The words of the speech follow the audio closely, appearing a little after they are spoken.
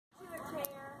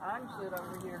sit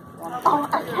over here. Oh,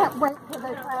 I can't wait till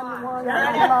they find the one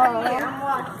that I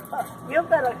love. You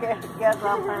better get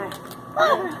together.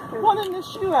 One in the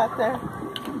shoe out there.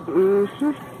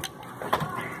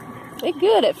 They're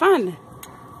good at finding.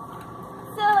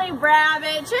 Silly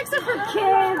rabbit. Chicks are for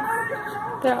kids.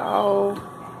 They're old.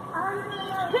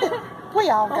 We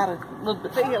all got a little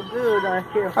bit. Feel good right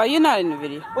here. Oh, you're not in the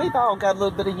video. We've all got a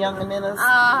little bit of youngin' in us.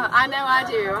 I know I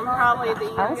do. I'm probably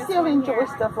the I youngest still one enjoy here.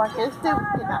 stuff like this. Still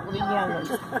getting out with the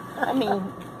youngins. I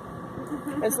mean,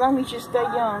 as long as you stay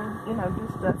young, you know, do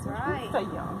stuff. That's right. Stay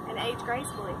young. And age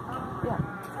gracefully. Yeah.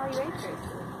 That's how you age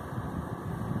gracefully.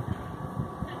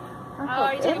 I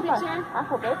are you taking a picture? I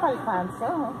hope everybody finds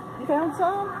some. You found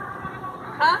some?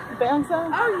 Huh? You found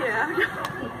some? Oh, yeah.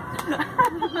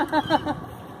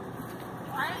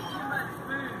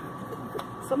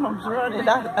 Some of them's running.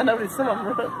 I noticed some of them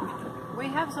running. We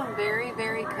have some very,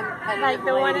 very competitive Like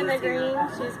the one in the ladies here. green,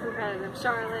 she's competitive.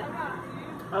 Charlotte,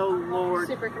 Oh, Lord.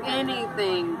 super competitive.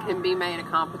 Anything can be made a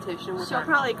competition with She'll her.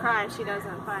 probably cry if she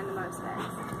doesn't find the most eggs.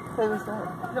 Who's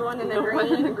that? The one in the The green. one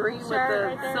in the green with shirt the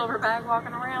right there. silver bag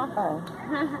walking around. Oh.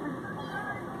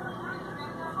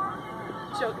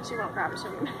 She won't cry, but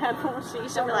she'll be mad, won't she?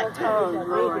 She'll be like, Oh,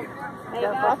 Lord.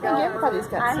 Yeah, I think everybody's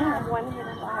got I some. have one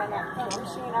hidden behind that cone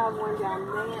machine. I have one down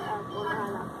there. I have one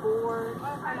behind that board.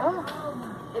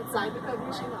 Oh. Inside the cone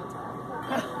machine on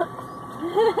top.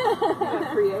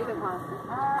 Got creative, huh?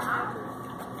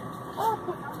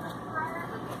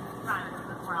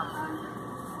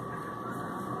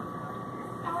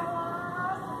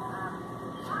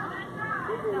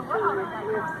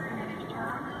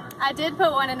 I did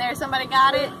put one in there. Somebody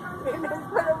got it.